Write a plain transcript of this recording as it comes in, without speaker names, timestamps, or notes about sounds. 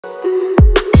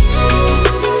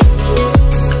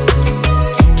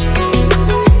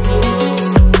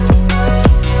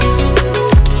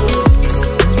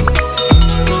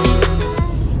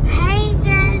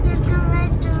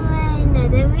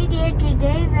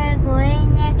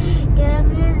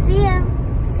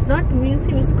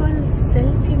museum. It's called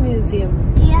Selfie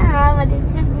Museum. Yeah, but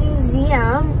it's a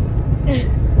museum.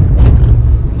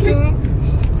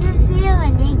 So see you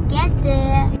when we get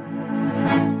there.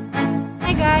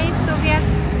 Hi guys, so we are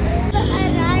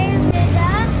Arrived at the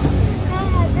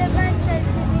Hyderabad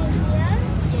Selfie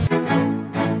Museum.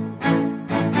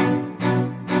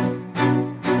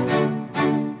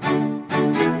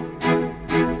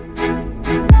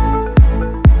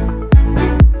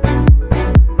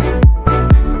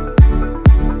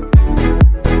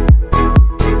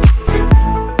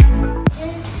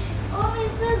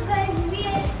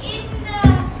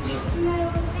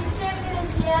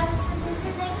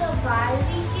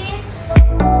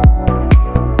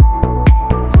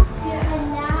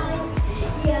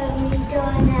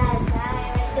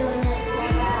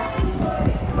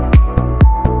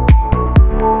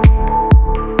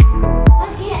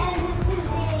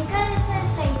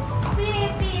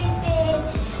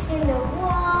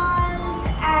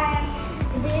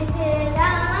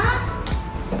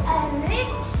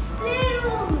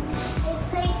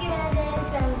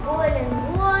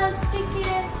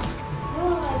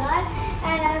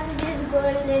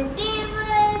 Golden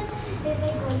table, there's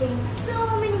like holding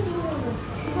so many things in it.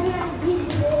 And then this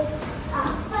is a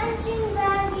punching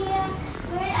bag here,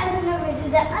 where I don't know where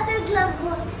the other glove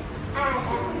was.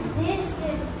 And this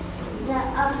is the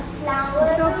flower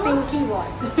so room. pinky wall.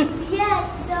 Yeah,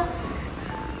 it's so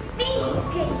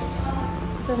pinky.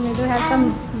 So Medu has some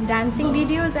dancing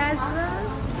videos as well.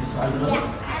 Yeah,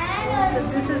 and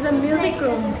So this is a music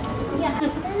room. yeah.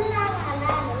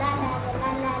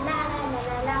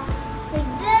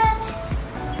 Like that.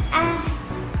 And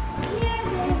here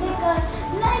there's like a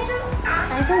lighter.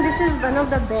 I think this is one of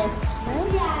the best,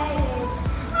 right? Yeah, it is.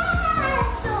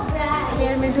 It's so bright.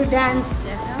 Where Medu danced.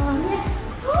 Yeah.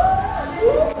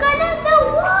 Who colored the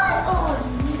wall? Oh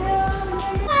no.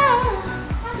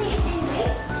 Okay, anyway,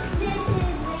 this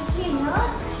is like, you know,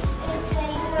 it's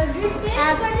like a written.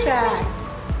 Abstract.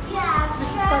 Yeah, This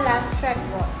is abstract. called abstract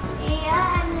wall.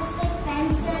 Yeah, and it's like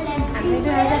pencil and And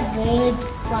Medu has a great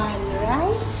fun,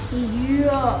 right?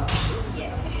 yeah.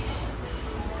 Yes.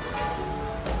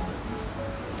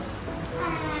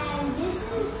 And this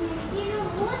is, you know,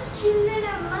 most children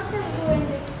must have learned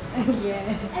it.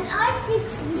 Yeah. And I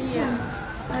fixed this Yeah.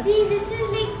 one. See, this is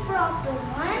like proper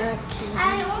one. Okay.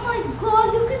 And oh my god,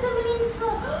 look at the main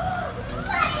floor.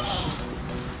 Money!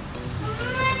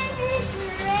 Money, it's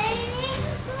raining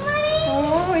money.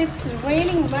 Oh, it's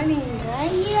raining money,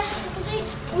 right? Yeah, it's like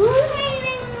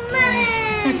raining money.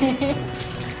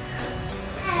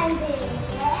 And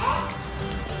there,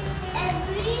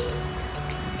 every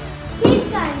kid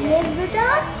can live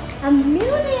without a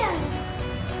museum.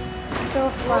 So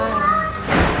fun.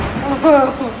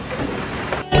 Oh.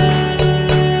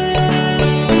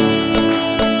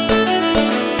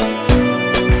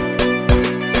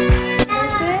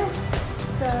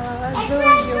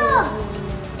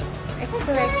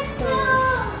 EXO.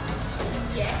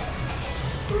 Yes.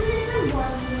 This is a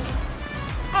one.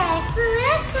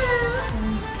 EXO.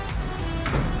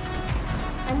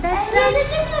 And that's There's done. a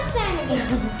TikTok stand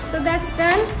again. So that's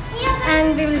done. Yeah.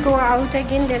 And we will go out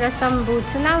again. There are some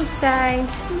booths outside.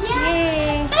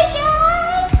 Yeah. Yay. Bye.